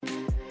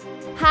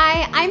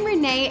Hi, I'm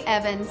Renee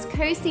Evans,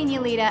 co-senior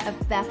leader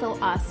of Bethel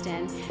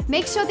Austin.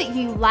 Make sure that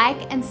you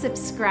like and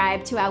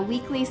subscribe to our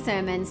weekly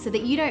sermons so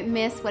that you don't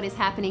miss what is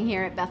happening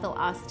here at Bethel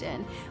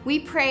Austin. We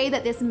pray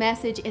that this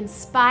message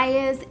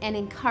inspires and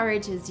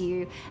encourages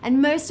you. And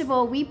most of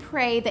all, we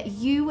pray that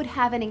you would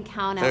have an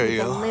encounter with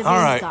the living God.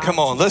 All right, come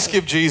on, let's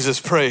give Jesus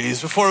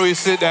praise before we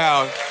sit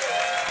down.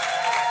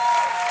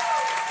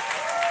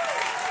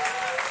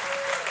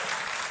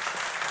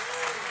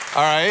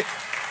 All right.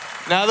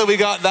 Now that we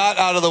got that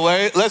out of the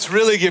way, let's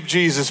really give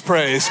Jesus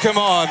praise. Come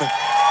on.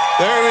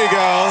 There we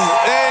go.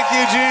 Thank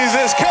you,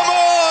 Jesus. Come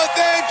on.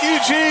 Thank you,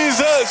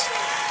 Jesus.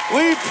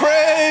 We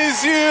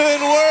praise you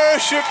and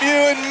worship you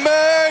and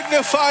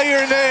magnify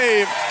your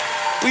name.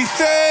 We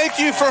thank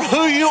you for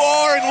who you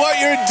are and what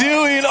you're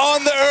doing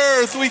on the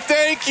earth. We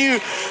thank you,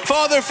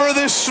 Father, for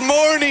this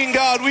morning,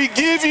 God. We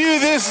give you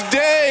this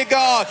day,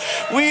 God.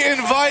 We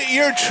invite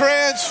your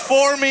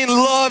transforming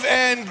love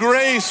and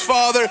grace,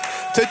 Father,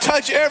 to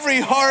touch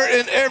every heart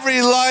and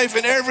every life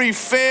and every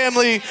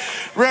family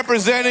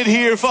represented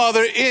here,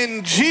 Father,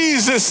 in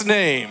Jesus'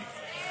 name.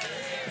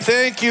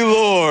 Thank you,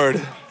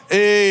 Lord.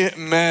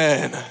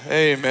 Amen.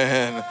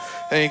 Amen.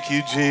 Thank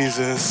you,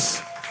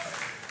 Jesus.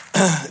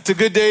 It's a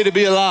good day to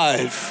be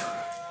alive.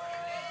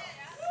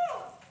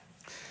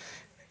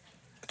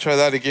 Try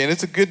that again.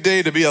 It's a good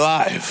day to be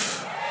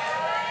alive.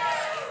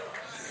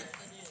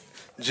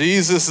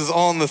 Jesus is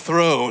on the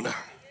throne,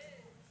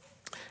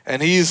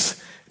 and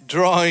he's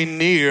drawing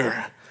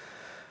near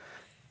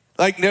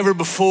like never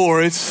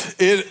before. It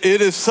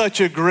is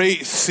such a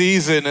great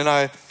season, and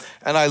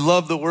I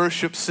love the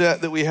worship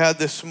set that we had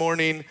this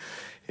morning.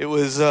 It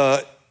was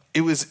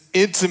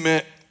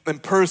intimate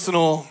and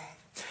personal.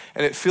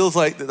 And it feels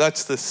like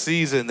that's the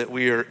season that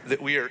we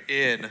are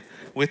in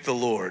with the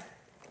Lord.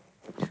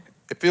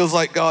 It feels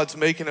like God's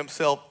making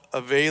himself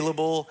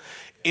available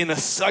in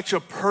such a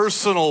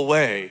personal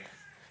way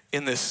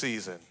in this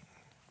season.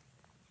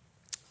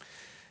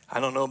 I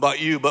don't know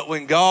about you, but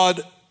when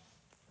God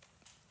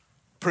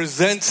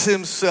presents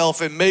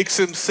himself and makes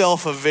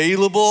himself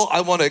available,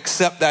 I want to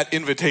accept that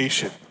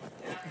invitation.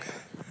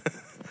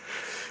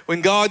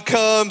 When God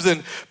comes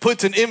and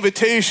puts an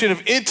invitation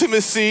of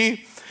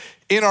intimacy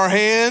in our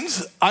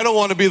hands, I don't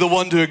want to be the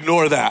one to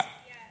ignore that.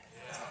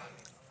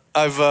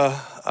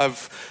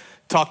 I've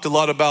talked a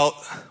lot about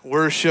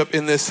worship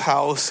in this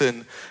house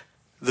and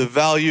the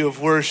value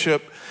of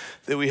worship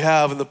that we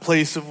have in the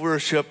place of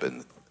worship.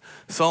 And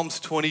Psalms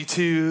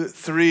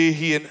 22:3,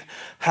 he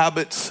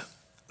inhabits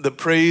the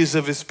praise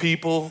of his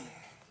people.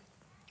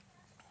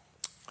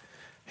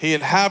 He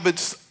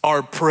inhabits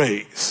our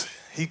praise.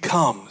 He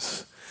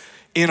comes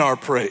in our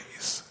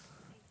praise.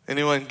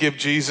 Anyone give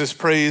Jesus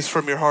praise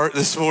from your heart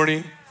this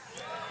morning?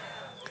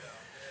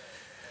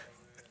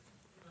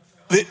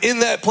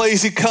 In that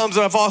place he comes,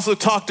 and I've also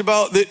talked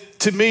about that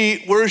to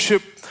me,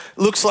 worship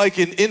looks like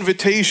an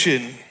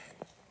invitation.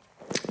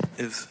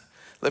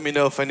 Let me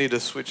know if I need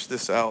to switch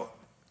this out.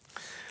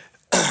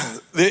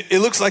 It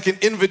looks like an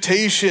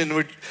invitation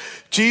where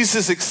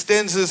Jesus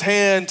extends his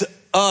hand to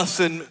us,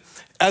 and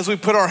as we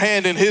put our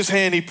hand in his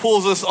hand, he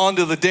pulls us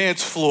onto the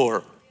dance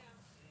floor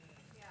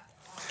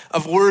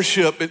of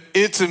worship and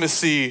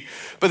intimacy.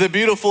 But the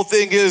beautiful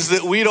thing is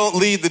that we don't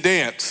lead the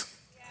dance.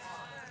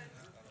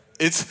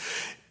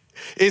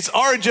 It's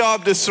our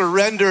job to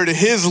surrender to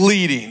his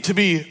leading, to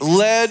be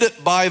led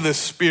by the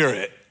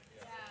Spirit.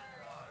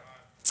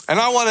 And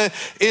I want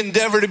to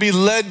endeavor to be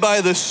led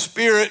by the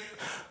Spirit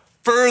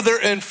further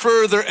and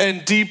further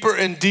and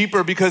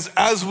deeper, because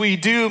as we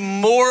do,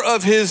 more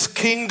of his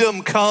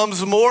kingdom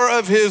comes, more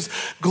of his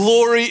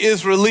glory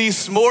is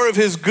released, more of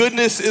his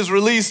goodness is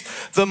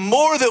released. The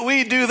more that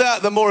we do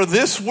that, the more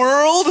this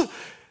world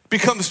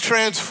becomes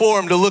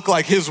transformed to look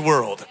like his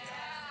world.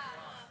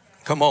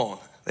 Come on.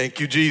 Thank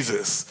you,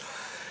 Jesus.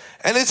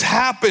 And it's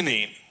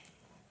happening.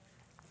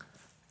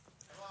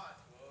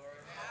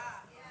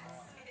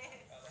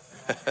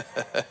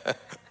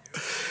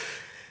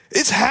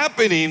 It's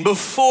happening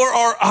before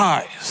our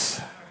eyes.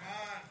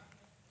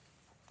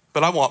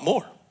 But I want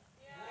more.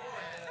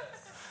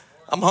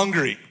 I'm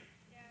hungry.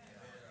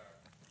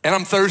 And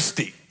I'm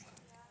thirsty.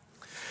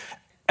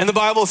 And the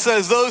Bible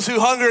says those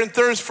who hunger and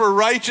thirst for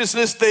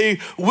righteousness,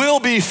 they will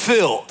be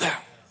filled.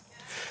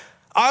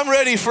 I'm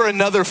ready for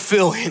another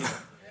filling.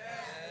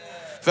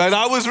 In fact,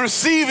 I was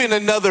receiving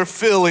another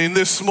filling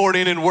this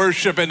morning in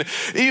worship, and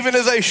even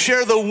as I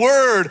share the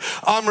word,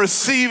 I'm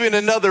receiving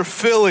another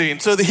filling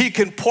so that he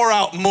can pour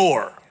out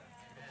more.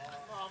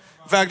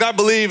 In fact, I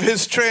believe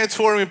his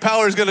transforming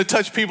power is going to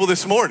touch people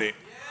this morning.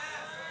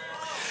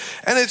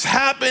 And it's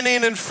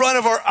happening in front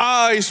of our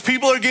eyes.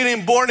 People are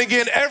getting born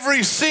again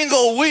every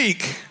single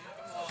week.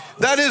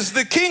 That is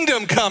the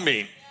kingdom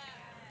coming.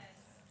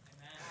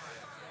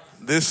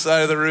 This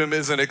side of the room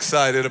isn't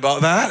excited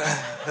about that.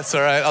 That's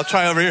all right. I'll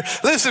try over here.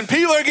 Listen,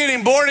 people are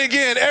getting born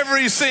again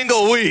every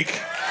single week.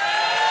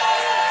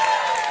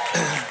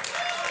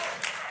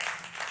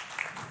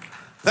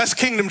 That's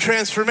kingdom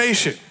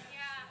transformation.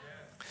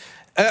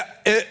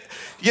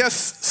 Yes,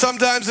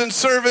 sometimes in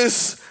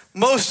service,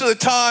 most of the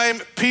time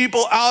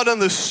people out on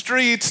the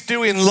streets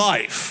doing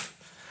life.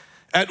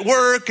 At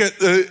work, at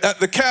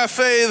the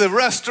cafe, the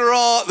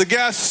restaurant, the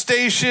gas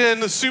station,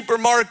 the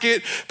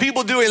supermarket,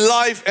 people doing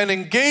life and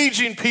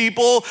engaging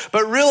people,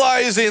 but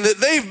realizing that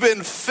they've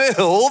been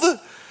filled,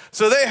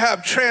 so they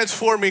have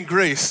transforming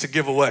grace to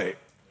give away.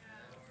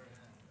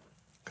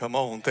 Come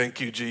on,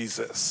 thank you,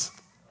 Jesus.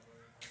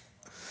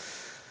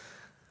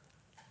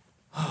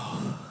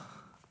 Oh,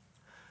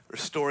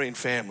 restoring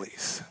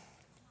families.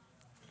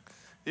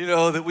 You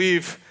know that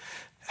we've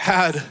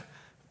had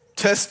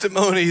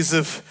testimonies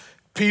of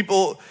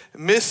people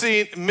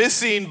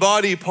missing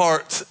body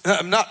parts,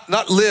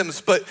 not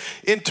limbs, but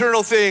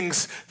internal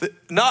things that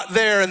not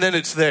there and then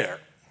it's there.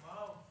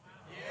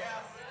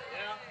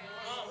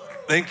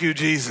 Thank you,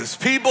 Jesus.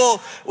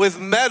 People with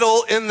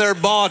metal in their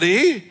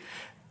body,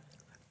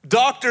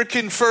 doctor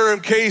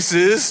confirmed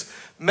cases,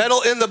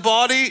 metal in the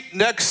body,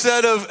 next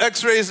set of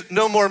x-rays,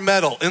 no more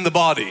metal in the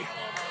body.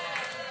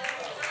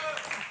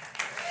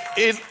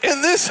 In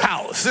this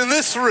house, in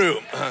this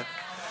room,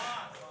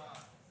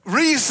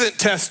 recent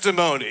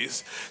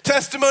testimonies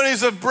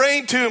of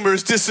brain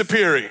tumors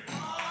disappearing.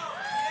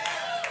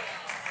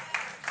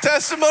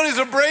 Testimonies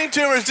of brain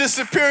tumors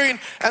disappearing,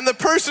 and the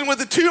person with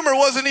the tumor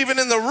wasn't even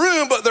in the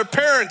room, but their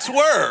parents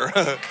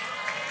were.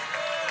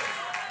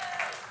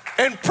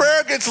 And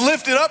prayer gets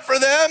lifted up for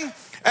them,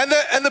 and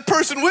the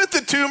person with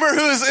the tumor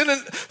who is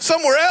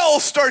somewhere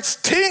else starts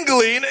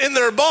tingling in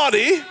their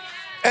body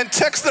and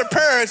texts their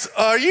parents,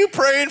 "Are you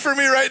praying for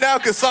me right now?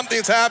 Because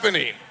something's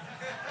happening."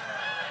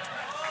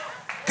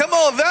 Come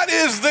on, that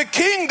is the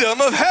kingdom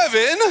of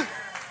heaven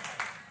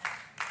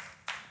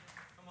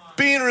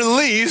being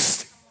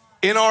released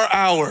in our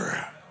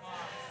hour,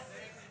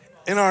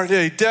 in our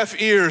day. Deaf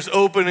ears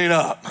opening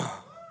up,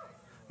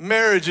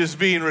 marriages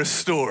being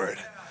restored,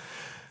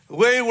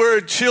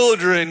 wayward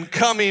children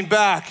coming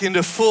back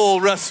into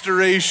full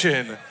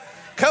restoration.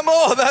 Come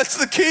on, that's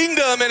the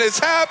kingdom, and it's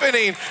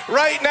happening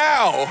right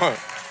now.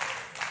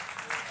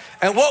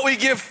 And what we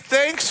give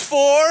thanks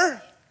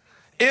for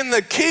in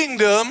the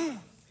kingdom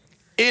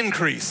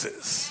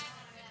increases.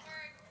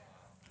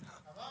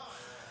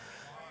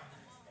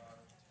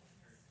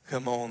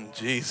 Come on,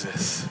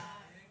 Jesus.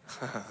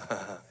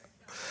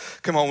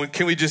 Come on,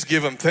 can we just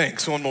give him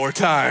thanks one more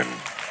time?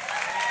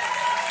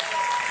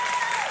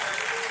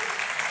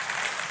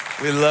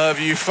 We love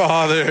you,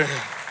 Father.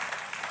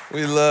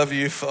 We love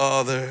you,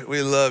 Father.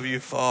 We love you,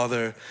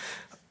 Father.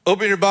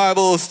 Open your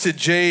Bibles to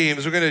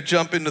James. We're going to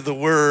jump into the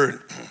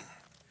Word.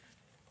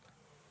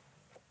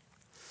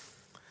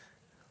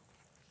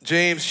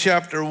 James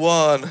chapter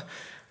 1.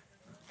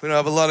 We don't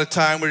have a lot of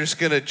time. We're just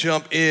going to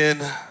jump in.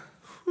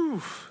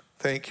 Whew.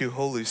 Thank you,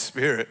 Holy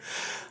Spirit.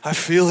 I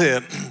feel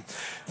him.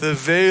 The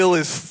veil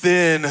is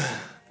thin.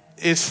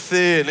 It's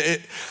thin.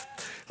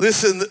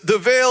 Listen, the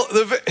veil,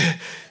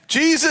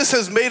 Jesus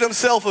has made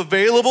himself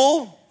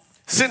available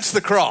since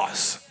the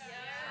cross.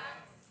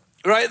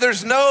 Right?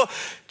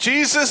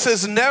 Jesus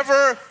has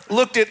never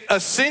looked at a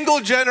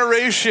single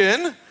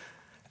generation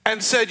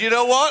and said, you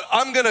know what?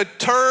 I'm going to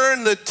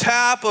turn the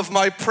tap of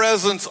my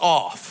presence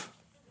off.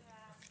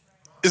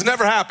 It's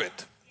never happened.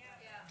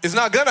 It's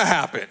not going to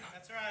happen.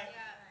 That's right.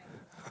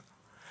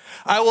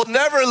 I will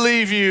never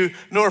leave you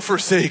nor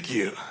forsake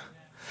you.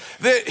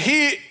 That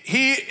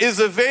he is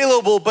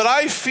available, but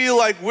I feel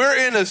like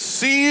we're in a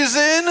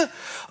season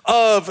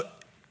of,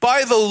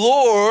 by the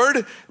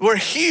Lord, where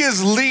he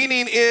is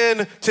leaning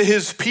in to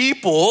his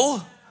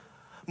people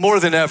more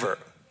than ever.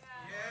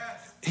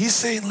 Yes. He's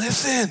saying,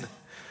 listen,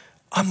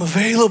 I'm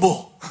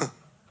available.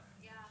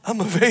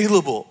 I'm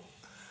available.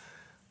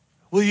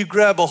 Will you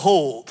grab a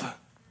hold?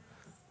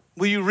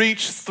 Will you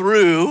reach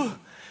through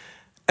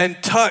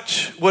and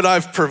touch what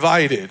I've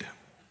provided?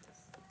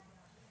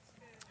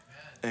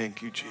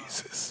 Thank you,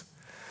 Jesus.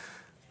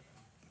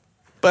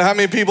 But how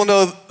many people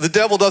know the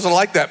devil doesn't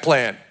like that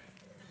plan?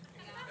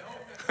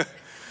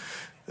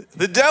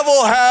 The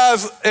devil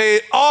has an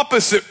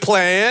opposite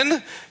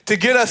plan to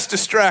get us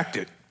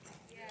distracted.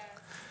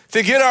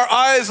 To get our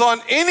eyes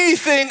on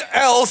anything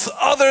else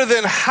other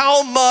than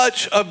how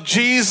much of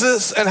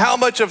Jesus and how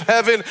much of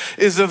heaven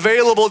is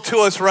available to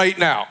us right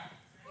now.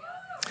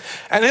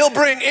 And he'll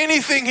bring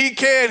anything he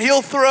can.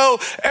 He'll throw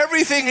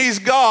everything he's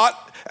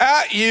got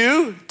at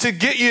you to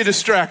get you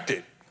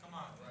distracted.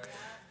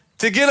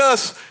 To get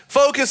us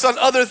focused on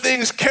other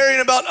things, caring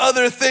about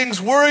other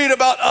things, worried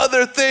about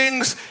other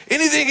things.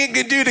 Anything he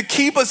can do to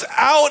keep us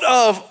out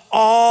of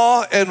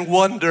awe and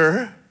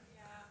wonder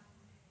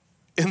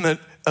in the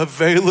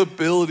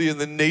availability and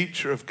the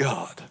nature of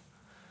God.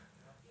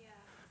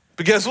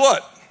 But guess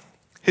what?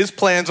 His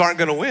plans aren't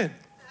going to win.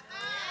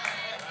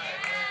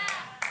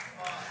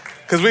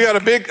 Because we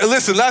got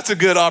listen, that's a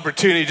good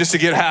opportunity just to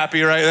get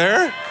happy right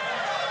there.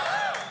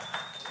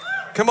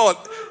 Come on.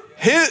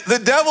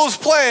 The devil's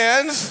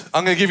plans,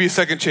 I'm going to give you a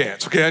second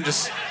chance, okay?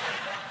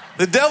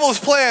 The devil's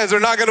plans are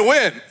not going to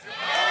win.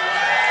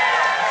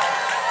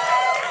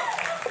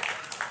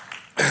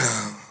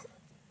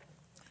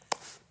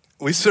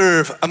 We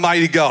serve a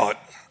mighty God.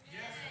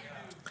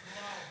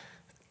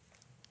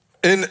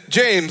 In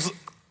James,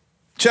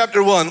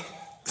 chapter 1,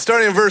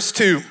 starting in verse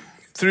 2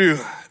 through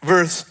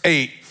verse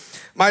 8.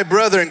 My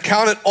brethren,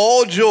 count it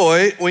all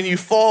joy when you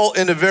fall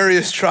into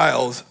various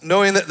trials,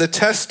 knowing that the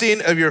testing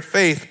of your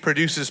faith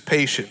produces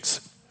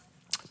patience.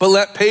 But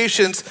let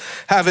patience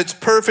have its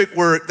perfect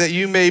work, that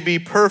you may be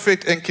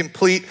perfect and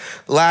complete,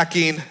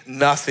 lacking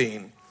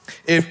nothing.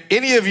 If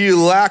any of you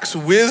lacks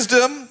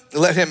wisdom,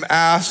 let him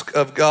ask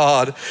of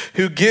God,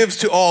 who gives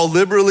to all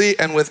liberally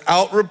and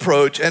without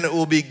reproach, and it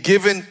will be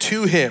given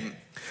to him.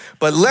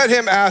 But let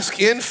him ask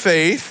in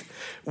faith,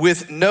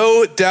 with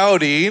no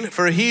doubting,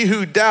 for he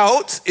who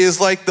doubts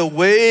is like the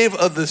wave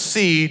of the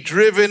sea,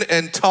 driven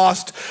and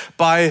tossed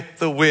by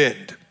the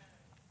wind.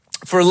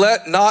 For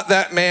let not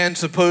that man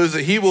suppose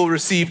that he will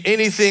receive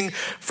anything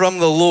from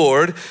the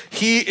Lord.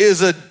 He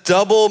is a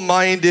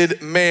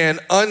double-minded man,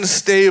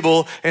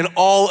 unstable in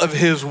all of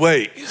his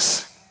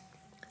ways.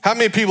 How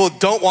many people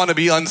don't want to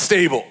be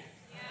unstable?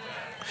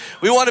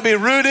 We want to be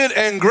rooted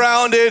and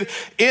grounded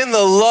in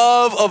the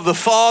love of the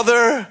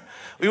Father.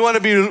 We want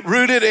to be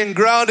rooted and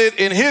grounded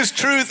in his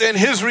truth and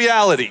his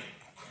reality.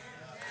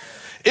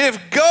 If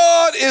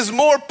God is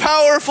more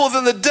powerful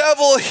than the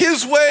devil,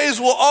 his ways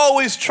will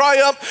always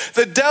triumph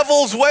the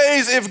devil's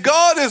ways. If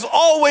God is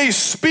always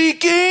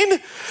speaking,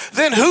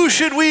 then who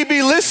should we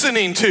be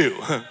listening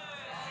to?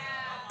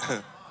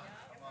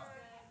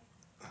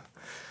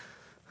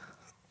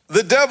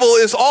 The devil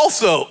is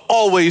also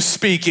always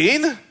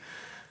speaking,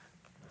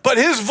 but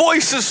his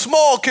voice is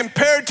small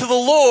compared to the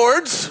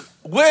Lord's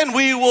when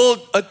we will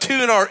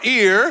attune our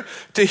ear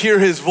to hear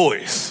his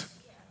voice.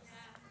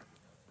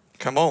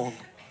 Come on.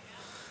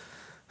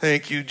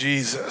 Thank you,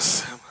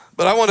 Jesus.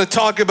 But I want to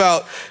talk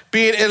about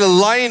being in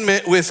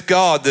alignment with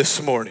God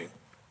this morning.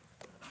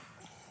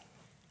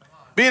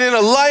 Being in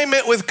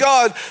alignment with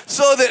God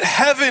so that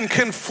heaven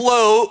can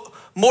flow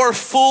more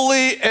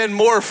fully and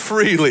more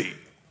freely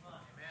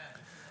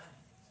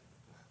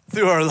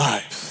through our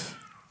lives.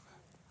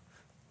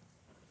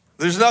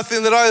 There's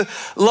nothing that I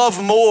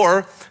love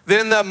more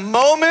than the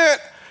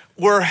moment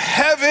where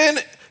heaven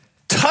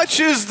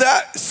touches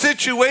that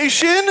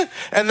situation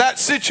and that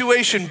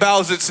situation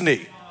bows its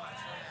knee.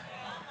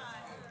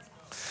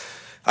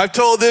 I've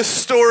told this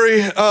story,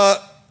 it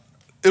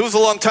was a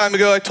long time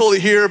ago, I told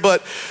it here,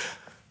 but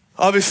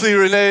obviously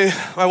Renee,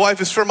 my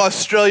wife is from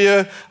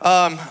Australia.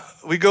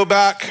 We go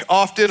back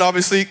often,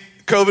 obviously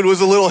COVID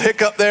was a little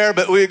hiccup there,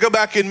 but we go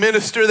back and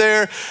minister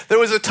there. There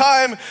was a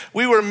time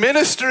we were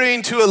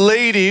ministering to a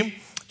lady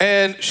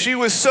and she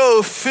was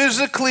so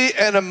physically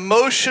and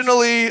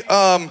emotionally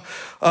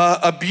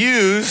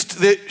abused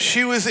that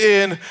she was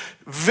in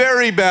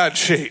very bad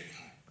shape.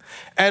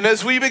 And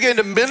as we began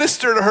to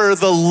minister to her,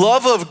 the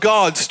love of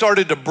God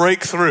started to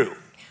break through.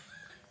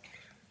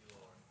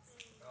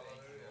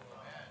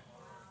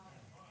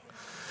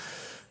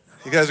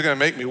 You guys are going to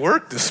make me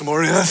work this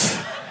morning.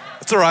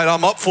 That's all right.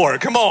 I'm up for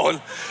it. Come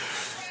on.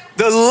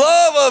 The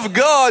love of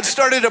God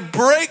started to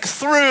break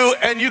through,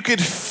 and you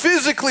could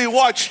physically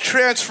watch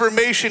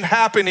transformation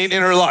happening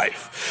in her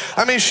life.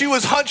 I mean, she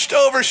was hunched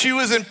over, she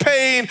was in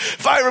pain,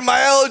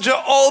 fibromyalgia,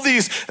 all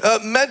these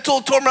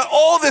mental torment,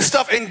 all this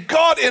stuff, and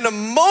God in a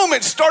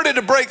moment started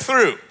to break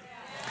through.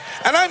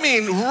 And I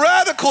mean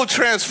radical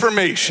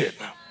transformation.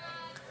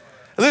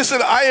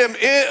 Listen,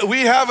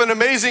 we have an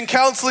amazing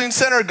counseling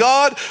center.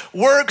 God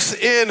works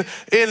in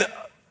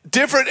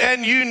different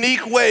and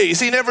unique ways.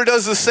 He never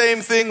does the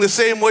same thing the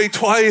same way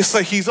twice.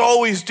 Like he's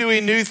always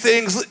doing new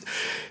things.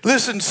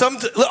 Listen,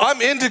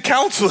 I'm into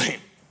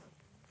counseling.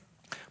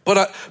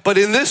 But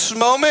in this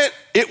moment,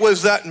 it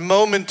was that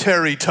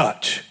momentary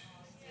touch.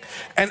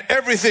 And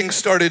everything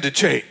started to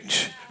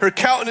change. Her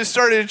countenance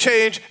started to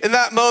change. In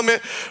that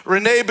moment,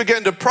 Renee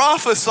began to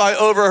prophesy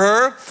over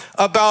her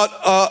about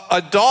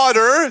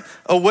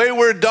a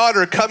wayward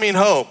daughter coming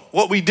home.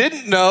 What we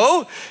didn't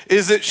know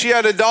is that she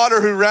had a daughter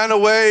who ran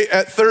away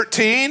at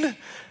 13,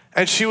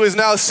 and she was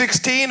now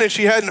 16, and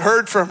she hadn't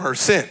heard from her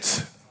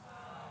since.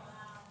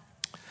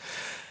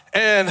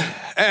 And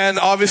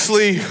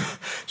obviously,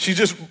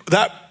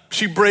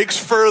 she breaks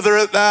further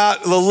at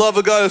that. The love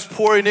of God is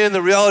pouring in,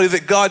 the reality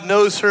that God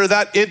knows her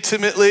that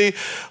intimately.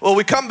 Well,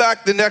 we come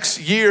back the next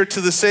year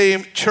to the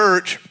same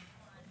church,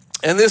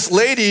 and this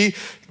lady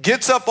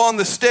gets up on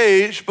the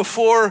stage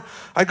before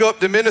I go up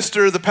to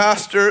minister. The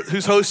pastor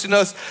who's hosting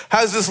us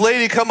has this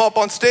lady come up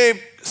on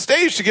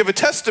stage to give a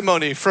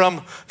testimony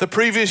from the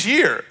previous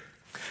year.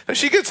 And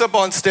she gets up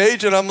on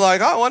stage, and I'm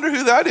like, I wonder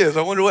who that is.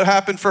 I wonder what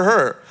happened for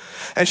her.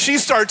 And she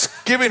starts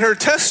giving her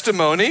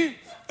testimony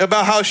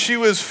about how she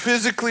was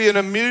physically and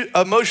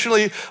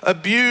emotionally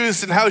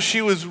abused and how she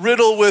was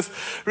riddled with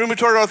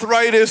rheumatoid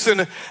arthritis.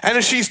 And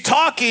as she's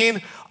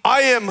talking,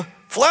 I am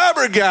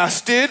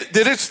flabbergasted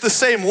that it's the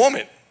same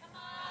woman.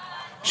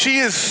 She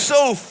is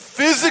so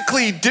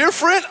physically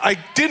different, I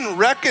didn't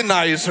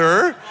recognize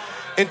her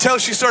until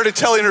she started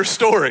telling her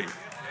story.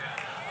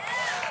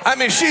 I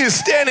mean, she is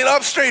standing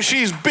up straight.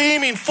 She's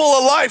beaming, full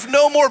of life.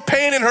 No more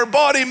pain in her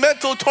body.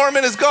 Mental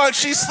torment is gone.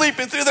 She's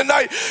sleeping through the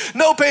night.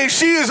 No pain.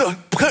 She is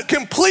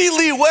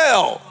completely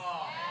well.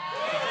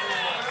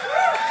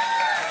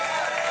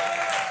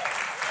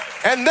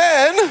 And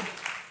then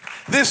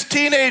this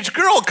teenage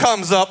girl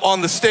comes up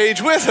on the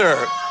stage with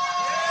her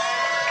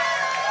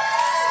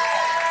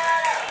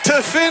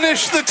to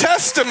finish the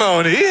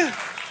testimony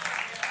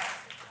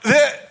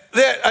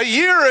that a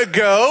year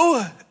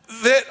ago,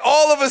 that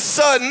all of a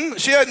sudden,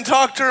 she hadn't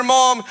talked to her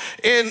mom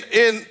in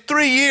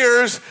 3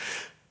 years.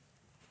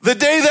 The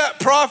day that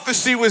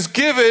prophecy was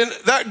given,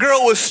 that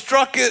girl was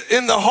struck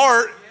in the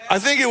heart. I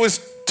think it was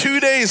 2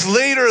 days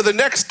later, the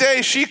next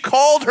day, she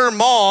called her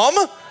mom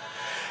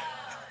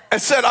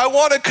and said, I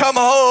want to come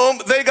home.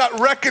 They got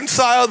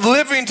reconciled,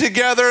 living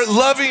together,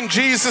 loving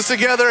Jesus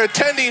together,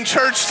 attending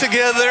church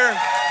together.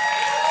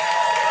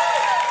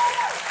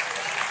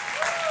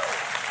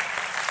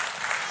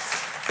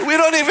 We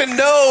don't even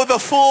know the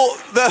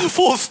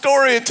full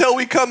story until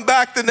we come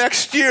back the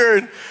next year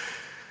and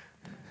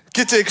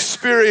get to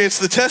experience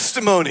the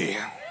testimony.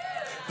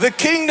 The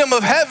kingdom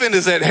of heaven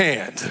is at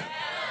hand.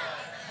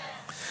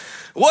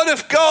 What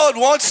if God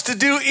wants to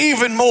do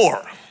even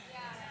more?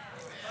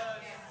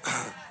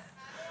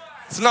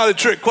 It's not a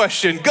trick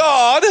question.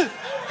 God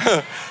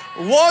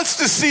wants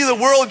to see the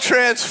world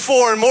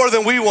transformed more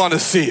than we want to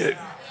see it.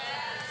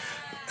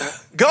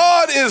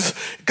 God is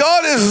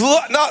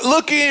not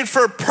looking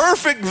for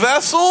perfect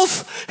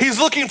vessels. He's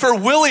looking for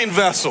willing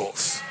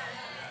vessels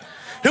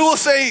who will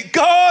say,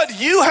 God,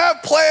 you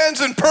have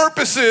plans and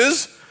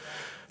purposes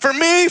for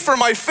me, for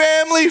my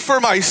family, for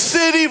my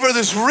city, for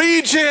this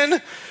region.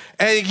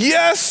 And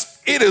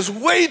yes, it is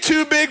way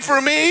too big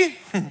for me,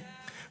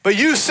 but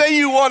you say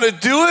you want to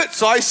do it,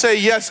 so I say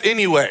yes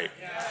anyway.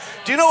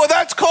 Do you know what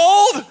that's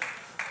called?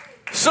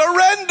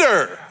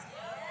 Surrender.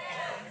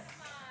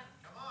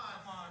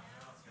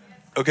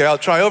 Okay, I'll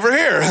try over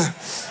here.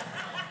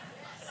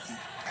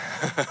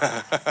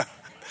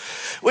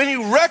 When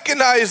you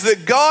recognize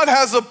that God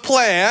has a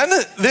plan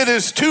that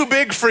is too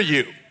big for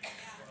you.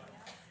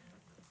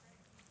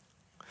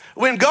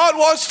 When God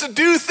wants to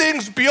do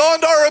things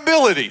beyond our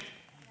ability,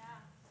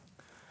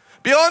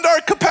 beyond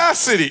our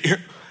capacity,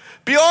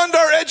 beyond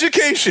our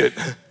education.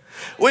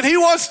 When he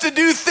wants to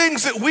do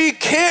things that we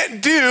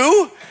can't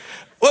do,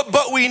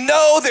 but we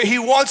know that he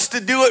wants to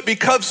do it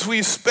because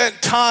we've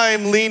spent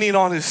time leaning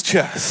on his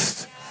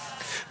chest.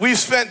 We've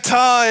spent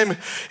time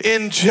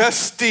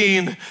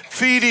ingesting,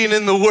 feeding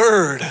in the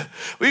word.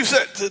 We've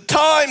spent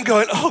time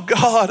going, oh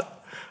God,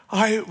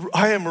 I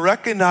am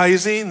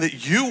recognizing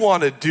that you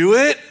want to do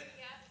it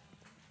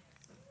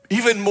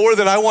even more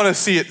than I want to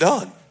see it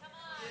done.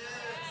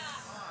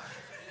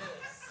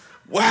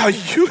 Wow,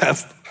 you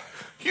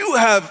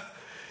have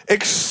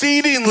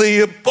exceedingly,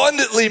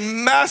 abundantly,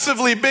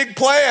 massively big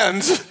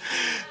plans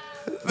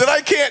that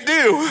I can't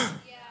do.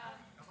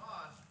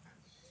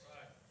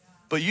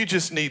 But you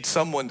just need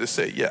someone to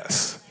say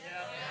yes.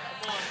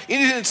 You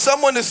need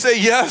someone to say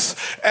yes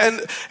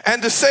and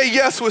to say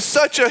yes with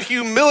such a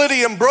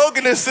humility and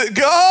brokenness that,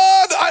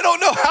 God, I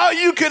don't know how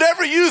you could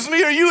ever use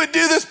me or you would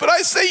do this, but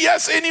I say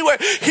yes anyway.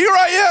 Here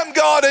I am,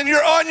 God, and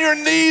you're on your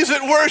knees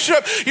at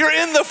worship. You're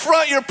in the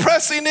front. You're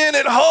pressing in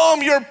at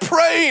home. You're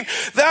praying.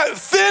 That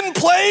thin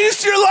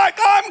place, you're like,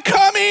 I'm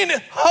coming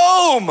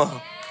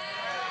home.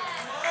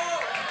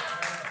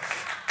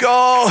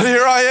 God,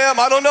 here I am.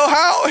 I don't know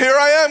how. Here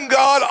I am,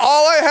 God.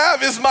 All I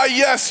have is my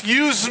yes.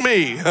 Use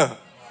me.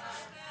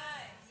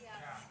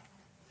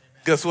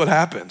 Guess what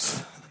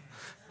happens?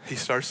 He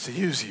starts to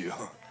use you.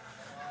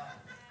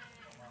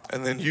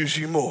 And then use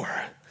you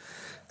more.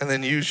 And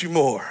then use you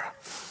more.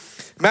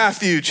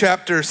 Matthew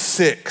chapter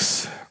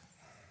 6.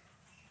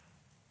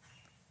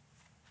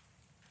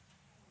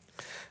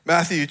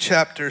 Matthew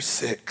chapter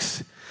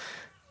 6.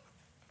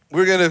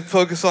 We're going to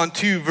focus on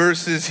 2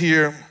 verses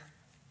here.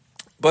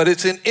 But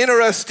it's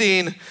sandwiched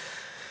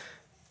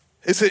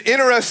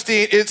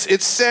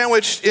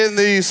in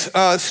these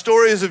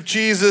stories of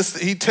Jesus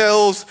that he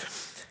tells,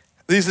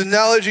 these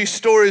analogy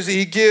stories that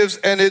he gives,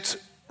 and it's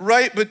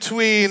right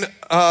between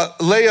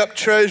lay up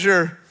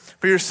treasure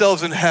for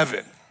yourselves in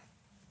heaven.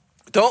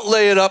 Don't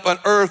lay it up on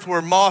earth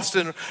where moth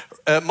and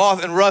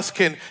rust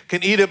can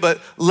eat it, but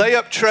lay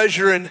up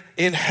treasure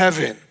in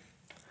heaven.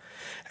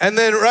 And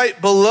then right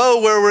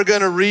below where we're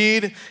going to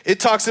read, it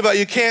talks about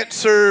you can't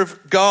serve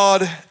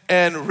God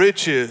and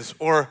riches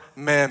or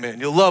mammon.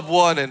 You'll love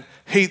one and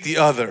hate the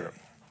other.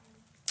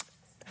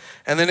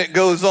 And then it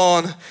goes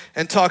on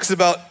and talks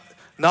about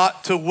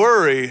not to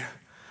worry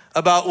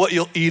about what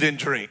you'll eat and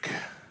drink.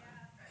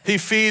 He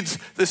feeds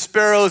the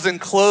sparrows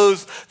and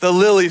clothes the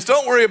lilies.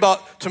 Don't worry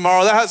about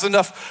tomorrow. That has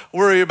enough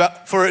worry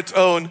about for its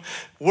own.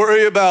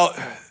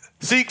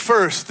 Seek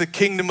first the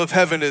kingdom of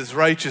heaven, his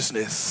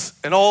righteousness,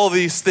 and all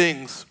these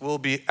things will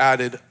be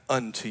added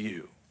unto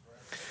you.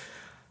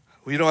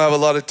 We don't have a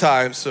lot of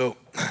time, so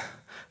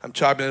I'm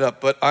chopping it up,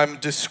 but I'm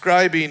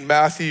describing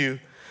Matthew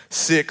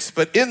 6.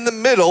 But in the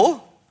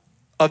middle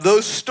of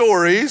those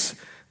stories,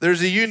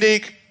 there's a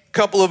unique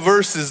couple of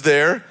verses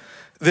there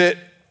that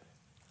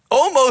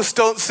almost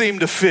don't seem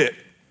to fit.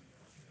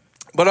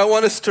 But I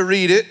want us to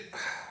read it.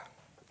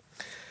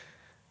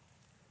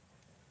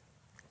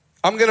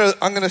 I'm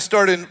gonna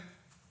start in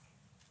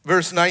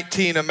verse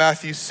 19 of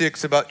Matthew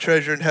 6 about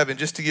treasure in heaven,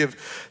 just to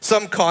give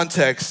some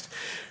context.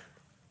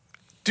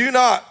 Do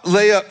not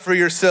lay up for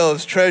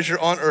yourselves treasure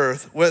on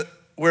earth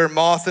where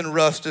moth and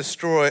rust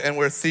destroy and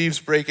where thieves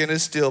break in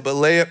and steal, but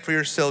lay up for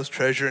yourselves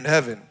treasure in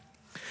heaven,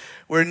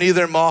 where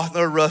neither moth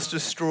nor rust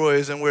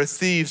destroys and where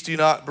thieves do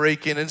not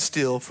break in and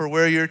steal. For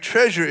where your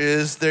treasure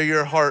is, there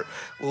your heart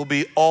will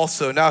be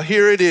also. Now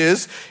here it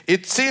is.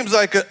 It seems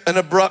like an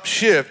abrupt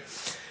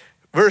shift.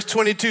 Verse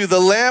 22, the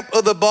lamp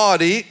of the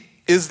body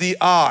is the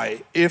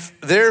eye. If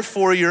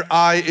therefore your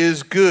eye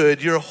is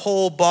good, your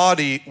whole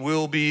body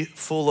will be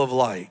full of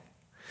light.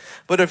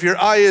 But if your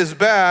eye is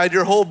bad,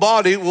 your whole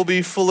body will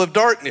be full of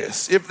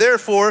darkness. If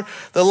therefore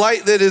the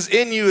light that is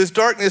in you is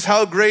darkness,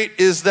 how great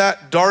is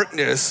that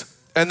darkness?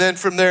 And then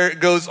from there it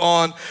goes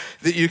on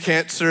that you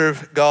can't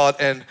serve God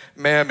and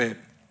mammon.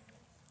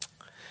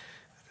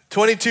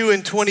 22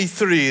 and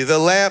 23, the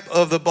lamp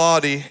of the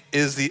body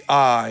is the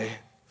eye.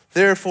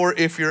 Therefore,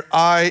 if your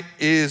eye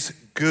is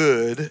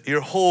good,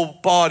 your whole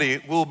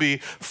body will be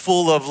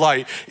full of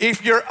light.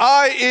 If your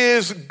eye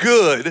is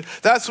good,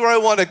 that's where I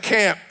want to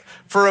camp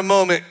for a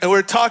moment. And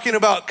we're talking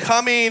about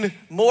coming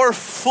more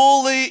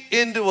fully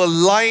into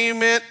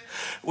alignment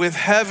with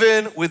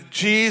heaven, with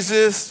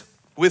Jesus,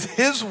 with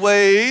his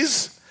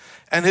ways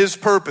and his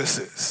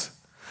purposes,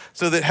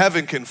 so that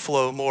heaven can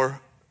flow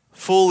more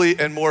fully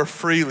and more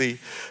freely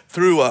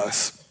through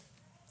us.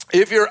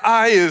 If your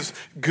eye is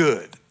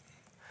good.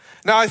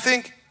 Now, I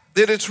think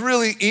that it's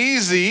really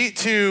easy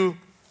to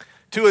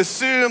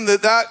assume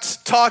that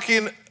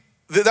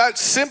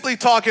that's simply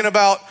talking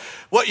about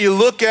what you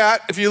look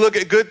at, if you look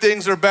at good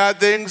things or bad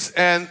things,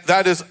 and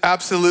that is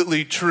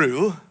absolutely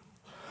true.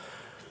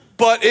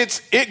 But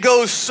it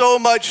goes so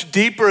much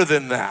deeper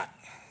than that.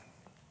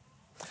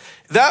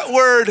 That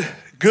word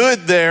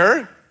good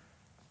there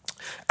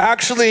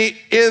actually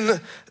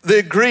in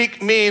the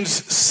Greek means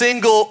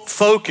single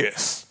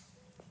focus.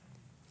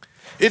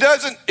 It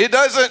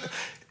doesn't,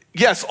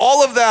 yes,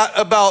 all of that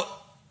about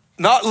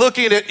not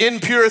looking at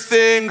impure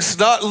things,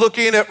 not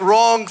looking at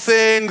wrong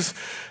things,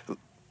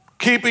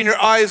 keeping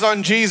your eyes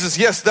on Jesus.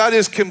 Yes, that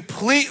is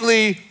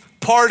completely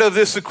part of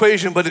this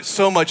equation, but it's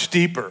so much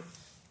deeper.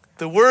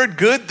 The word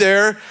good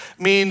there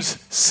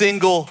means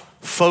single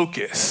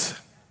focus.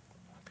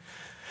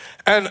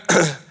 And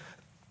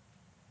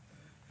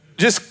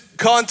just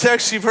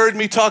context, you've heard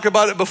me talk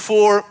about it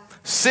before.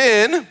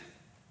 Sin,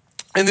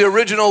 in the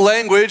original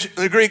language,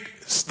 in the Greek,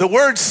 the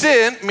word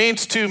sin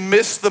means to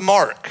miss the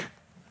mark.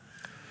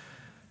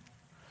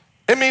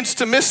 It means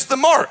to miss the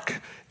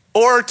mark,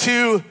 or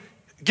to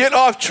get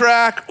off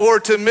track, or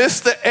to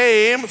miss the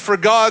aim for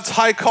God's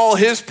high call,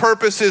 his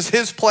purposes,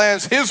 his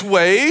plans, his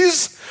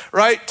ways,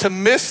 right? To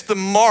miss the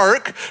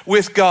mark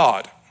with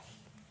God.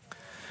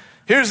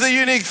 Here's the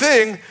unique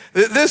thing,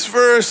 that this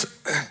verse,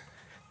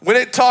 when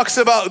it talks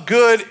about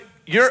good,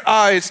 your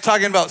eye, it's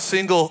talking about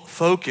single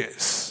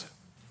focus.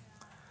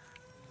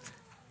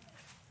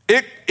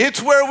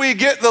 It's where we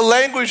get the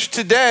language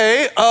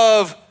today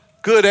of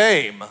good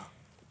aim.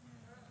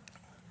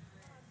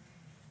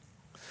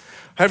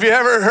 Have you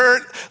ever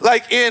heard,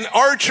 like in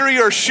archery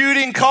or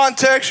shooting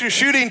context, you're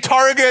shooting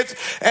targets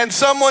and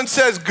someone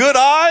says, good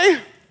eye?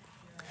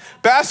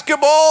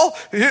 Basketball,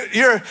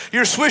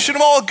 you're swishing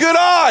them all, good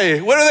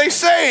eye. What are they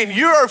saying?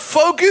 You are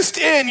focused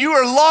in, you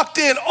are locked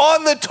in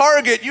on the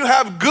target, you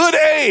have good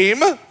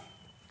aim,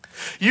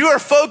 you are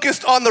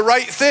focused on the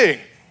right thing.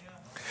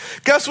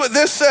 Guess what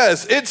this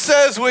says? It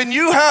says when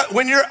your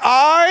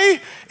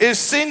eye is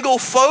single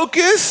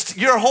focused,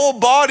 your whole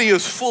body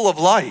is full of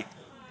light.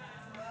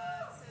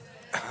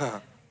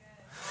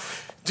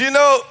 Do you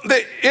know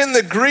that in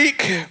the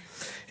Greek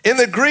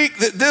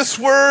that this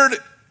word,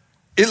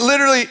 it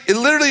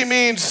literally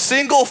means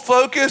single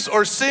focus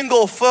or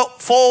single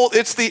fold.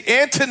 It's the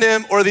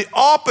antonym or the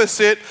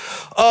opposite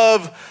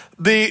of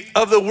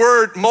the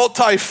word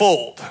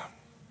multifold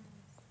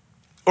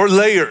or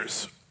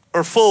layers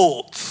or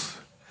folds.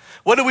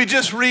 What did we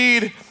just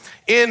read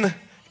in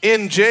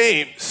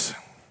James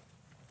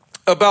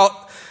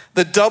about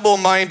the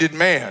double-minded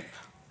man?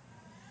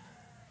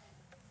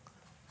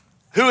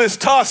 Who is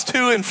tossed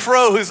to and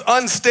fro, who's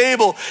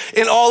unstable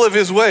in all of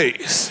his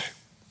ways.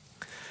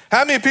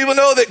 How many people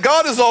know that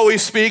God is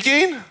always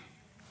speaking? Yeah.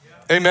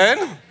 Amen?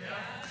 Yeah.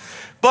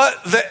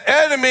 But the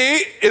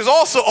enemy is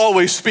also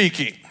always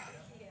speaking.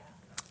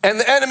 And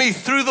the enemy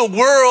through the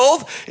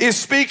world is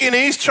speaking.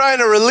 He's trying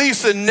to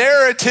release a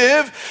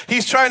narrative.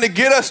 He's trying to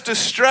get us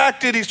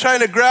distracted. He's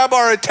trying to grab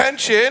our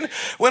attention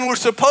when we're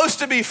supposed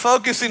to be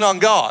focusing on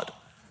God.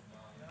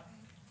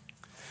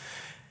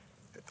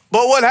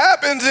 But what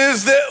happens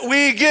is that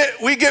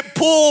we get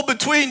pulled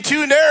between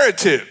two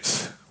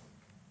narratives.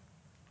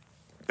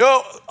 You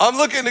know, I'm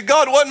looking at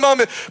God one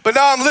moment, but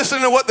now I'm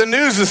listening to what the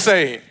news is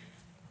saying.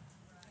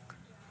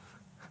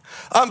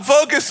 I'm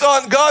focused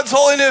on God's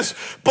holiness,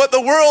 but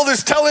the world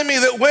is telling me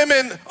that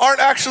women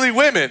aren't actually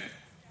women.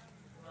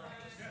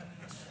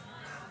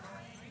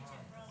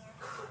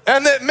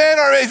 And that men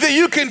are, that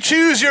you can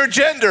choose your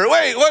gender.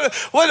 Wait,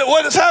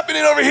 what is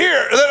happening over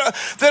here?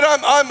 That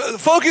I'm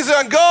focusing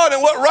on God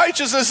and what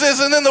righteousness is,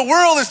 and then the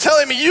world is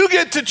telling me you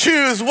get to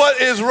choose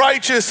what is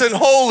righteous and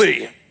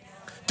holy.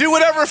 Do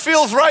whatever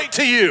feels right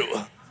to you.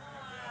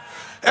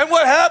 And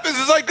what happens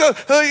is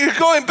you're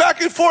going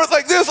back and forth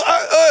like this,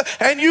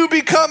 and you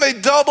become a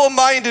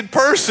double-minded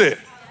person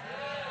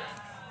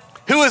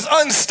who is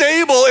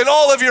unstable in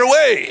all of your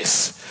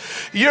ways.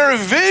 Your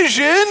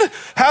vision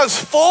has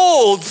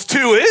folds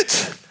to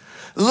it,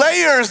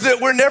 layers that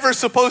were never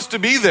supposed to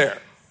be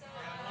there.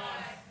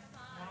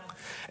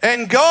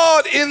 And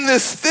God in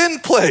this thin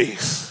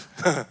place,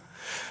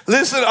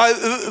 listen,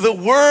 the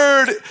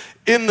word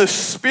in the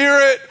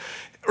spirit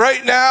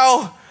right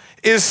now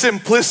is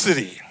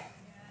simplicity.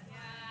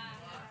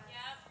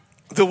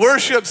 The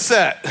worship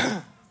set,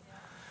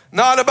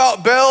 not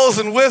about bells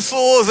and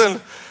whistles,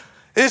 and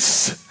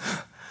it's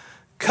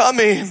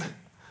coming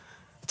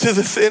to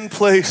the thin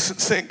place and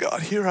saying,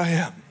 God, here I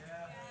am.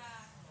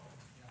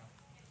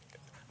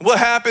 What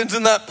happens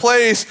in that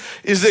place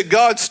is that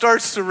God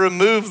starts to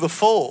remove the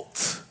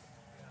folds.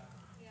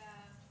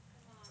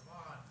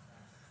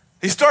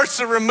 He starts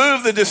to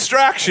remove the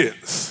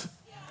distractions.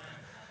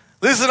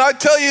 Listen, I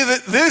tell you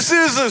that this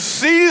is a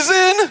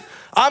season.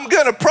 I'm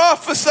going to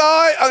prophesy.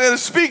 I'm going to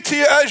speak to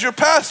you as your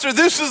pastor.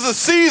 This is a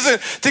season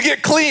to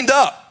get cleaned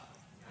up.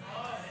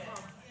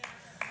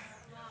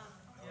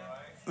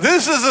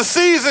 This is a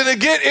season to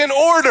get in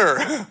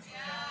order.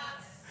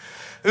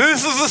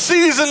 This is a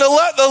season to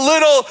let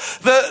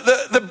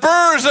the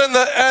burrs and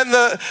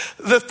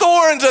the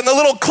thorns and the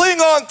little cling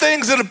on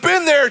things that have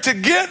been there, to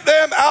get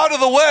them out of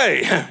the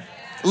way.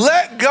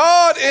 Let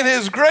God in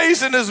his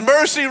grace and his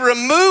mercy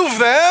remove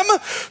them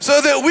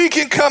so that we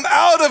can come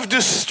out of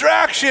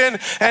distraction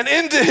and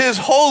into his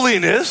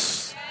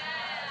holiness.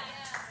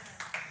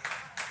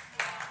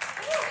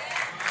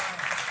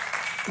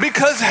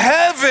 Because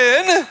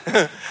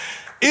heaven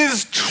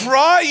is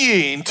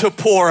trying to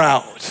pour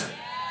out.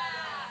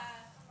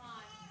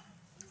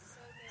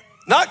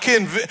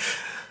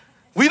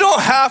 We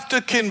don't have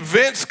to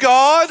convince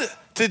God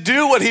to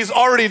do what he's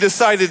already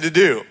decided to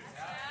do.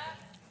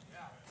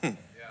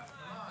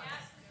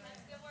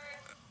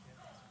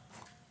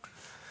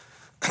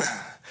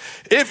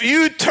 If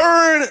you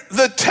turn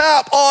the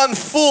tap on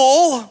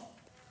full,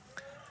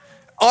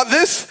 on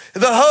this,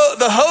 the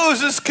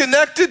hose is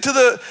connected to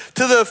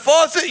the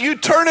faucet, you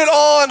turn it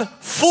on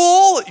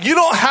full, you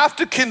don't have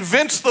to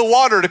convince the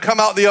water to come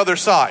out the other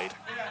side.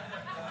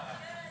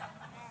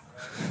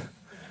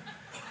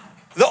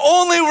 The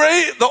only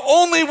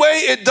way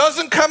it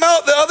doesn't come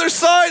out the other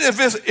side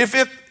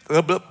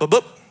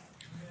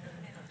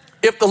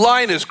if the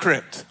line is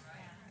crimped.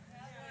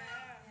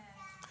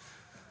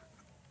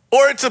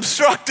 Or it's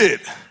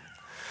obstructed.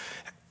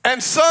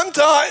 And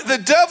sometimes the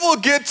devil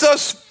gets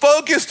us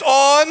focused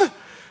on,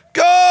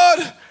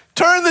 God,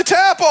 turn the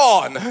tap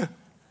on.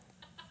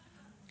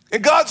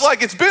 And God's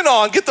like, it's been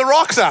on, get the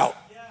rocks out.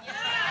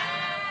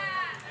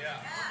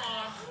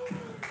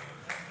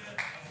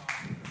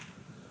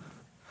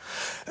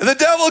 And the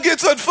devil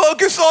gets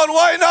unfocused on,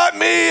 why not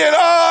me? And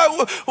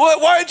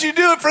why did you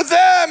do it for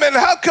them? And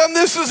how come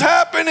this has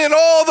happened? And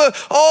all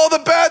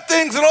the bad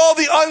things and all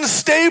the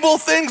unstable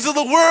things of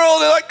the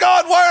world. And like,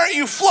 God, why aren't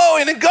you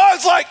flowing? And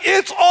God's like,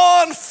 it's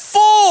on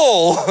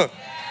full.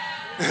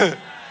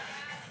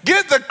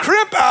 Get the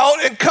crimp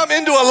out and come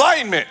into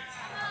alignment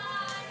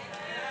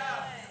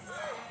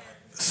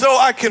so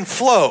I can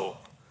flow.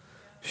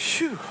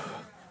 Phew.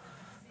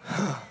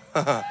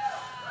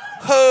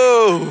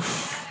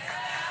 Oh.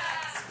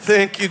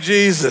 Thank you,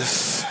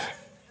 Jesus.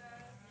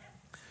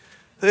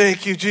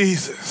 Thank you,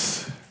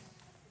 Jesus.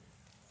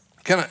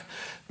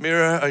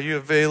 Mira, are you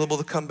available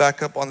to come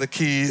back up on the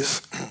keys?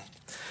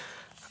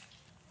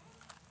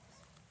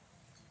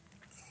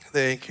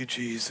 Thank you,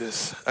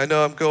 Jesus. I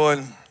know I'm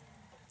going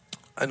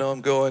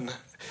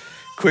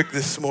quick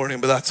this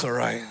morning, but that's all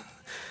right.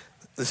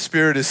 The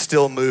Spirit is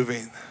still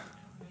moving.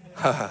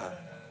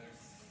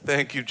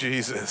 Thank you,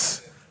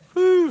 Jesus.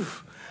 Whew.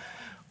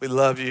 We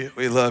love you.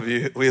 We love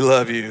you. We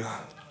love you.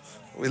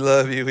 We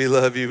love you, we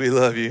love you, we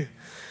love you.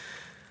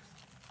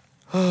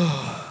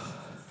 Oh.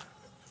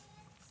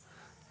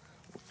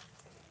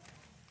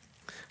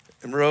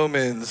 In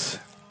Romans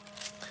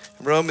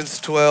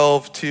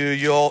 12:2,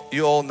 you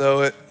all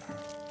know it.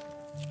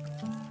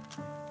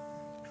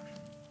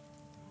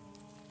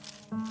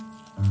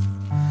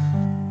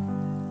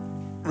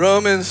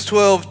 Romans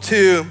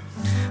 12:2.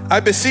 I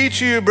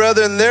beseech you,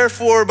 brethren,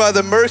 therefore, by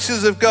the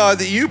mercies of God,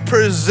 that you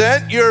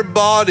present your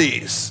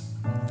bodies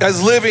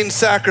as living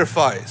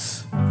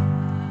sacrifice,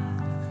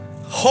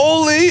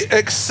 holy,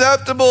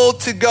 acceptable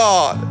to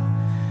God,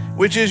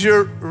 which is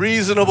your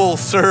reasonable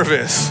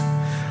service.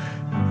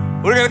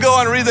 We're going to go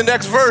on and read the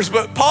next verse,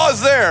 but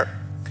pause there.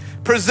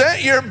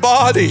 Present your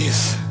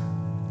bodies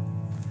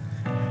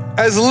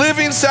as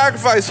living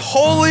sacrifice,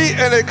 holy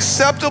and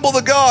acceptable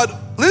to God.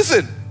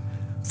 Listen,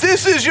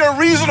 this is your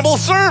reasonable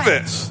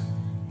service.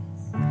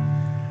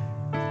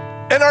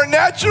 And our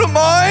natural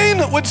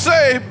mind would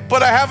say,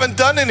 but I haven't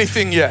done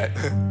anything yet.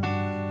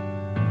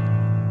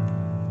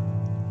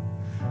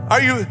 Are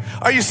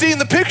you seeing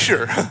the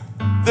picture?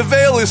 The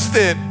veil is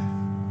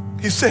thin.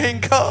 He's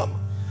saying, come.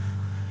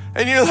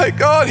 And you're like,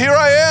 God, here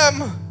I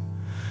am.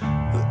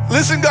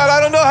 Listen, God, I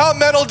don't know how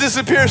metal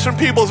disappears from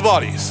people's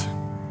bodies.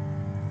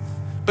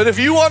 But if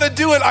you want to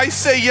do it, I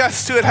say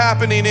yes to it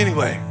happening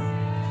anyway.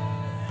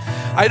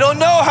 I don't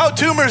know how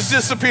tumors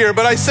disappear,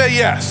 but I say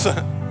yes.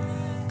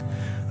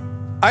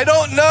 I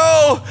don't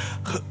know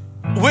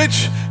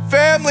which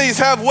families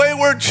have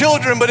wayward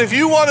children, but if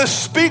you want to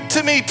speak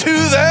to me to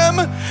them,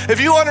 if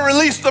you want to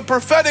release the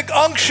prophetic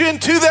unction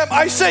to them,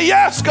 I say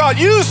yes, God,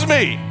 use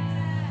me.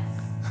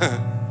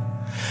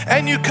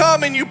 And you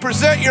come and you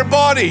present your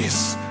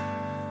bodies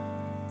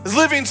as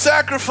living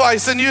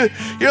sacrifice, and you're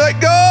like,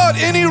 God,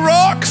 any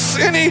rocks,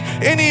 any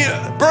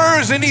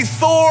burrs, any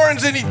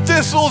thorns, any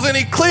thistles,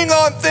 any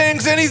Klingon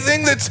things,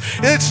 anything that's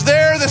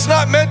there that's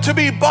not meant to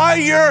be, by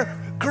your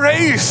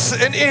grace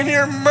and in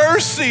your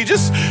mercy,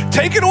 just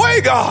take it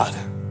away, God.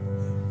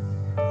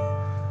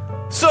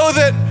 So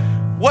that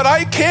what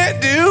I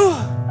can't do,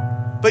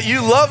 but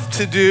you love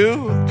to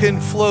do,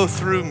 can flow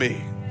through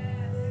me.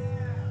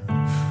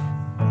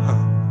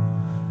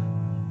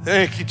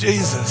 Thank you,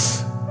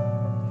 Jesus.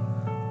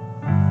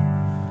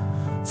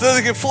 So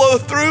they can flow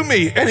through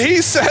me. And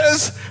he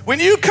says,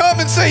 when you come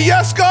and say,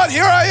 yes, God,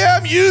 here I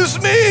am,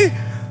 use me,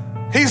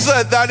 he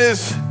said, that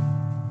is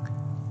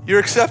your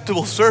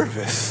acceptable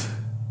service.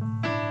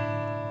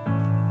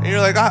 And you're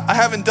like, I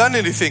haven't done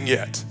anything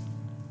yet.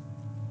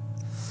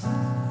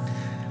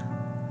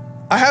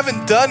 I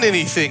haven't done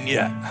anything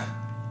yet.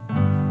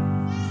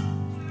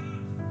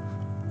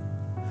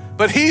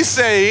 But he's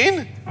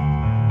saying,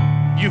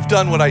 you've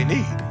done what I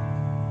need.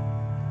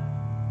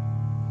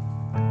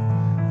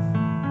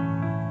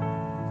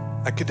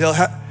 I could tell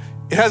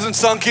it hasn't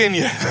sunk in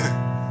yet.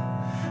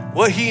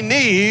 What he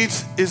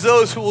needs is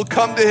those who will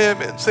come to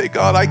him and say,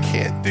 God, I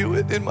can't do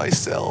it in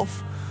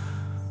myself,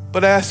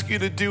 but I ask you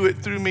to do it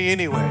through me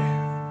anyway.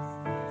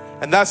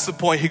 And that's the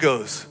point. He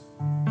goes,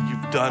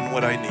 you've done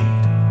what I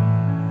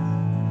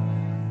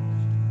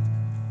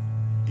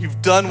need.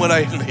 You've done what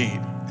I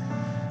need.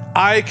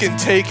 I can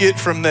take it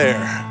from there.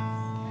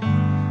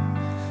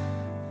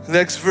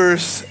 Next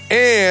verse,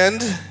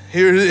 and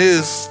here it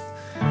is,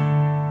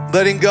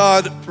 letting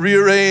God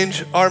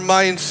rearrange our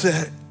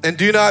mindset. And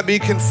do not be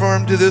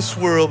conformed to this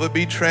world, but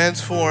be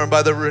transformed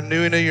by the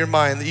renewing of your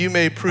mind, that you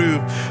may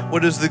prove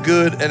what is the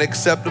good and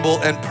acceptable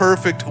and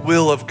perfect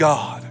will of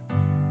God.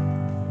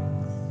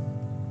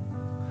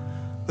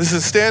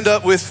 Listen, stand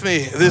up with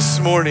me this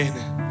morning,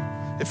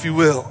 if you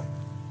will.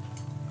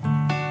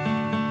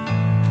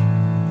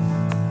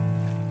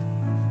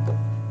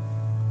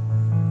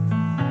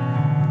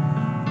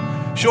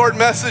 Short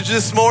message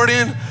this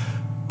morning,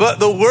 but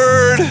the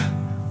word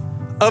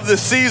of the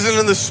season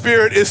in the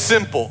Spirit is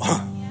simple.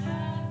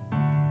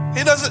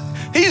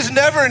 He's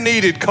never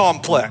needed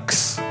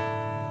complex.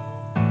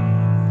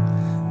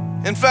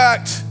 In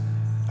fact,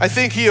 I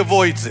think he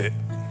avoids it.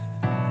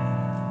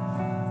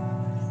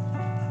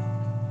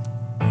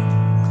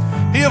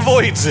 He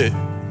avoids it.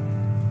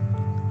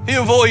 He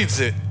avoids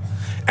it.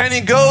 And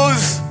he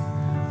goes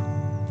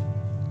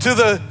to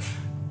the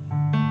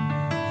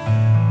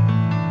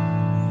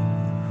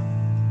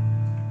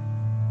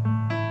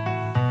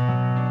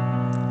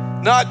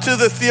not to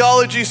the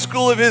theology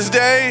school of his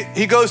day,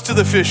 he goes to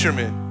the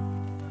fishermen.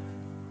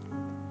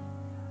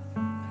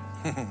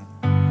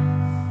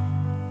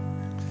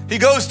 He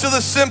goes to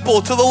the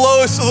simple, to the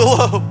lowest of the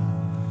low.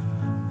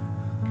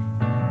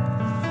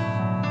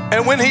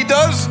 And when he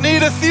does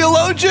need a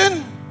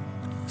theologian,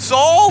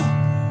 Saul,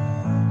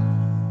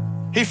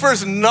 he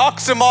first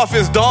knocks him off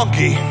his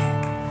donkey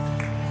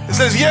and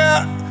says,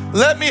 yeah,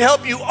 let me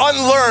help you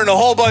unlearn a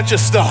whole bunch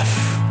of stuff.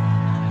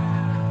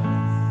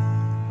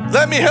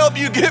 Let me help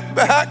you get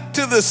back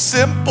to the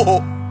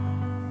simple.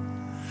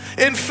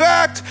 In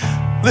fact,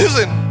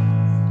 listen,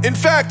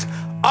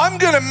 I'm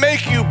gonna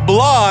make you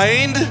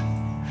blind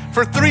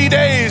for 3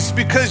 days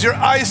because your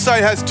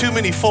eyesight has too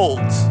many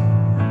folds.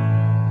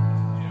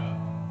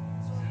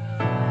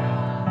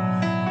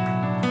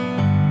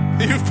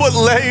 You've put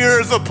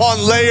layers upon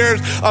layers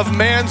of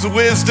man's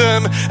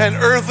wisdom and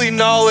earthly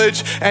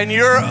knowledge and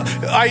your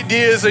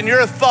ideas and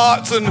your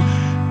thoughts, and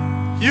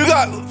you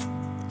got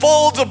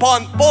folds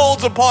upon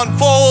folds upon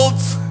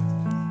folds.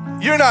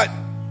 You're not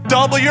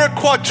double, you're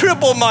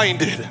quadruple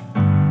minded.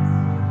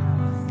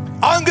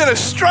 I'm gonna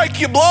strike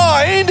you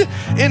blind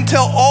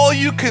until all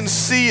you can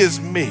see is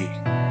me.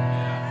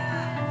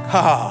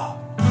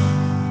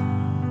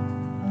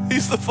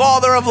 He's the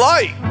Father of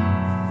light.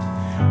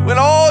 When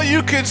all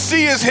you can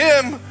see is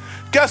him,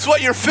 guess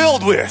what you're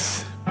filled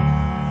with?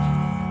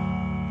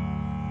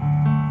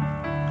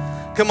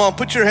 Come on,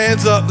 put your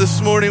hands up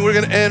this morning. We're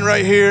going to end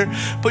right here.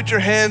 Put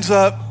your hands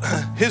up.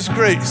 His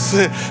grace.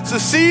 It's a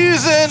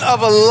season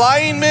of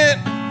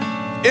alignment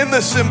in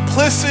the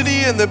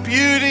simplicity and the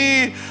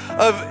beauty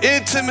of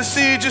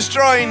intimacy, just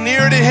drawing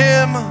near to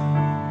him.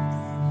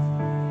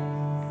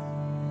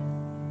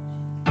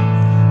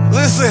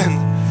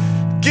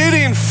 Listen,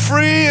 getting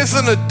free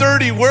isn't a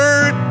dirty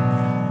word.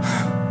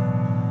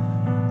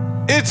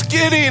 It's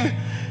getting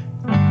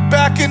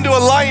back into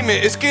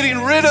alignment. It's getting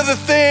rid of the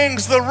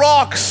things, the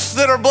rocks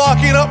that are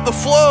blocking up the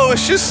flow.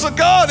 It's just,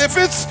 God, if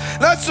it's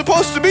not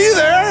supposed to be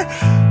there,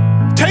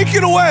 take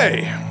it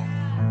away.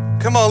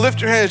 Come on,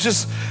 lift your hands.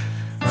 Just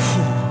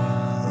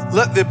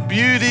let the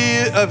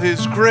beauty of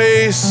his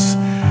grace,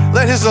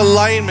 let his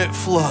alignment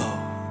flow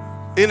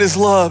in his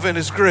love and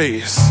his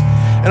grace.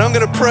 And I'm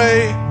going to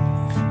pray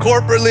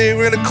corporately.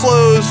 We're going to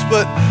close.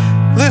 But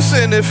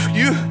listen,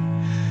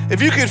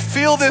 if you could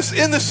feel this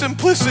in the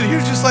simplicity,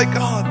 you're just like,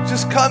 God,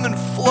 just come and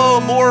flow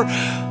more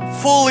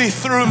fully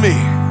through me.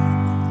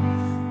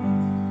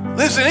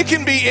 Listen, it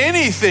can be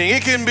anything.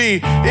 It can be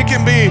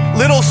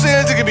little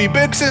sins. It can be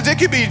big sins. It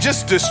can be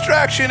just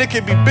distraction. It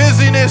can be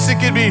busyness. It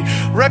can be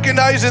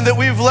recognizing that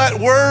we've let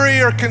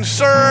worry or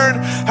concern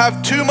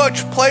have too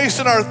much place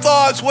in our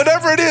thoughts.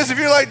 Whatever it is, if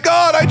you're like,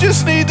 God, I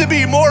just need to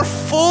be more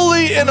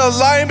fully in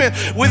alignment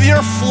with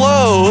your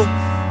flow,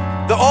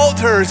 the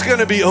altar is going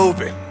to be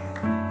open.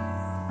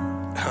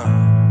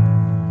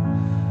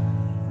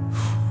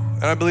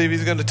 And I believe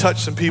he's going to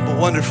touch some people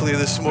wonderfully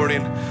this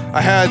morning.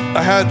 I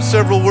had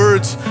several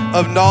words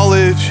of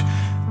knowledge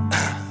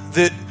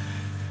that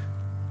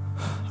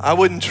I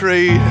wouldn't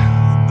trade.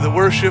 The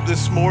worship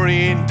this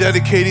morning,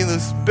 dedicating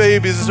those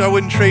babies, I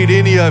wouldn't trade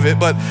any of it.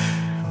 But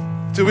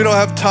so we don't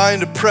have time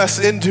to press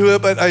into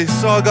it. But I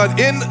saw God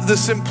in the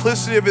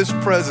simplicity of his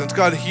presence,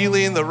 God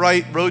healing the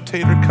right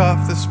rotator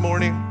cuff this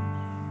morning.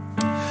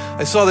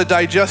 I saw the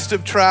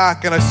digestive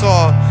tract, and I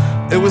saw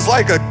it was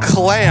like a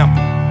clamp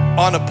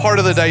on a part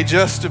of the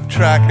digestive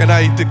tract, and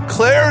I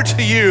declare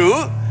to you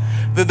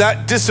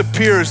that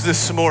disappears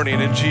this morning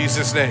in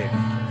Jesus' name.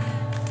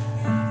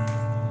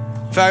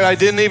 In fact, I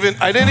didn't even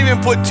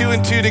put two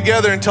and two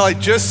together until I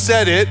just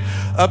said it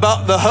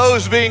about the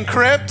hose being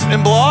crimped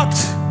and blocked.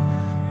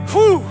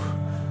 Whew.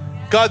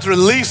 God's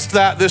released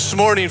that this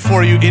morning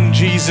for you in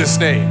Jesus'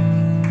 name.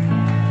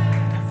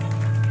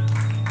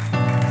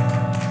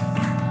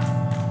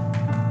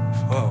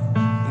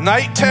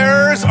 Night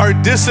terrors are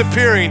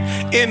disappearing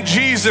in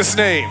Jesus'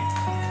 name.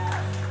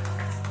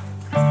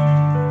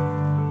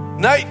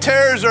 Night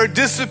terrors are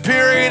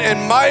disappearing,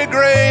 and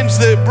migraines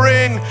that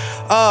bring,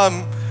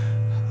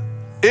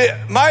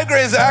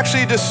 migraines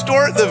actually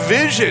distort the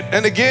vision.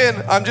 And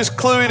again, I'm just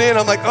cluing in.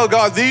 I'm like, oh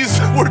God, these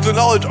words of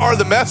knowledge are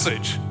the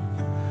message.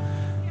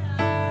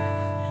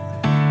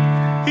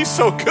 He's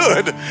so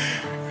good.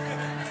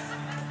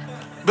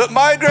 But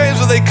migraines,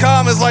 when they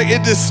come, is like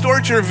it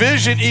distorts your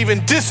vision,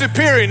 even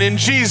disappearing in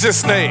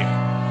Jesus' name.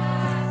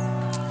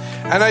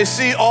 And I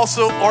see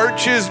also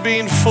arches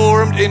being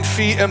formed in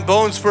feet and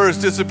bone spurs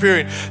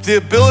disappearing. The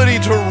ability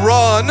to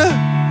run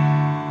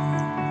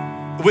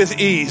with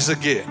ease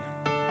again.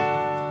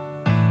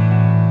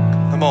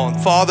 Come on,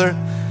 Father.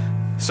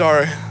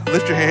 Sorry,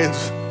 lift your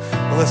hands.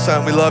 One last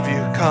time, we love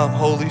you. Come,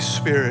 Holy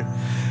Spirit.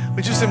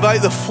 We just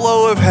invite the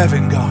flow of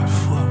heaven, God,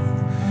 flow.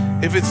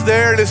 If it's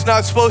there and it's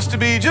not supposed to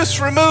be, just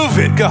remove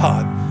it,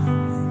 God.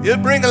 You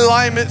bring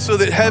alignment so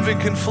that heaven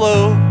can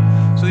flow,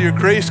 so that your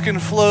grace can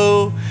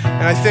flow.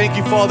 And I thank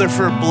you, Father,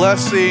 for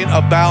blessing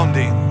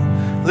abounding.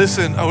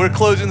 Listen, we're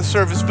closing the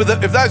service, but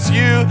if that's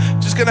you,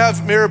 just gonna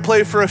have Mirror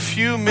play for a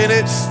few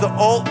minutes, the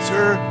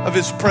altar of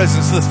his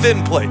presence, the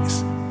thin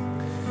place.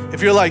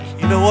 If you're like,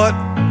 you know what?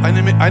 I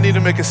need to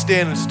make a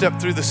stand and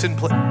step through the thin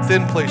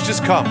place,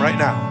 just come right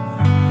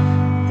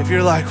now. If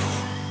you're like,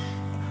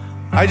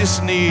 I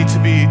just need to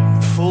be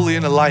fully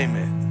in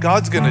alignment,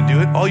 God's gonna do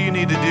it. All you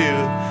need to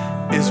do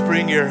is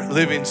bring your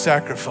living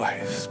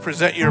sacrifice.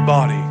 Present your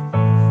body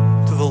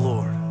to the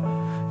Lord.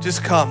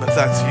 Just come if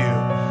that's you.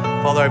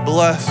 Father, I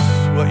bless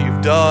what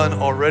you've done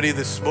already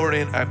this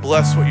morning. I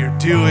bless what you're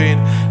doing,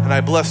 and I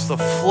bless the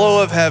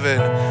flow of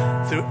heaven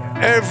through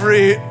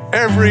every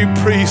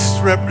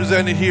priest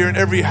represented here in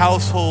every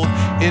household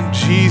in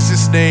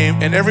Jesus'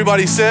 name. And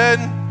everybody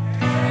said,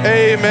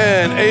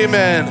 amen,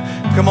 amen.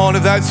 Come on,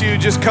 if that's you,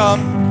 just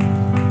come.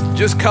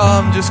 Just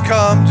come, just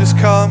come, just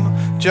come.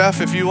 Jeff,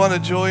 if you want to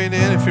join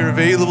in, if you're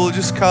available,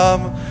 just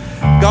come.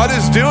 God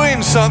is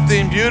doing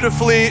something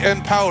beautifully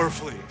and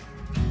powerfully.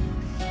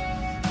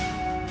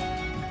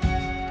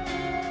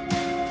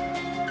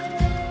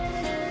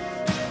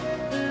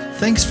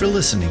 Thanks for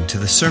listening to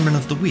the Sermon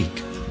of the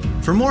Week.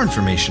 For more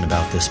information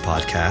about this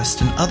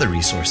podcast and other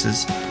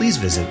resources, please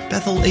visit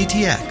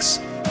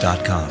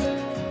bethelatx.com.